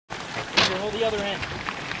Here, hold the other end.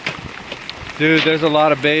 Dude, there's a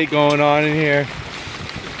lot of bait going on in here.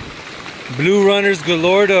 Blue runners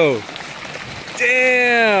galore though.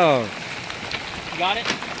 Damn. You got it?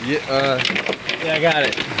 Yeah, I got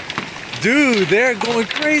it. Dude, they're going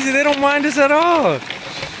crazy. They don't mind us at all.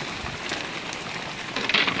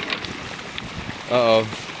 Uh-oh.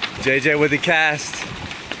 JJ with the cast.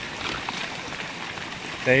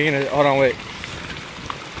 Hey, you're gonna, hold on, wait.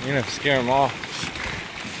 You're gonna scare them off.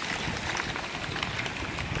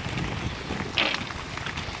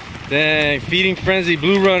 Dang, feeding frenzy,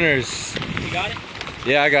 blue runners. You got it?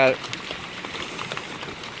 Yeah, I got it.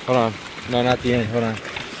 Hold on. No, not the end. Hold on.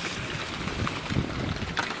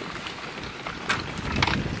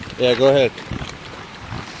 Yeah, go ahead.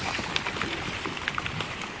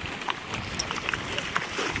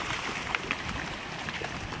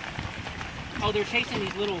 Oh, they're chasing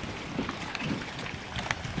these little...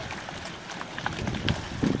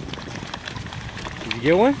 Did you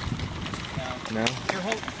get one? No. No?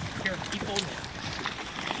 Here, keep holding it.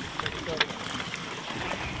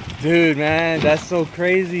 Dude, man, that's so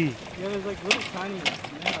crazy. Yeah, there's like little tiny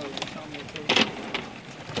minnows or something.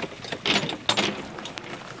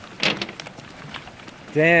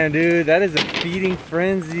 Damn, dude, that is a feeding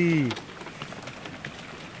frenzy.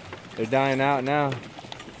 They're dying out now.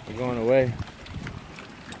 They're going away.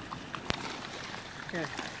 Here.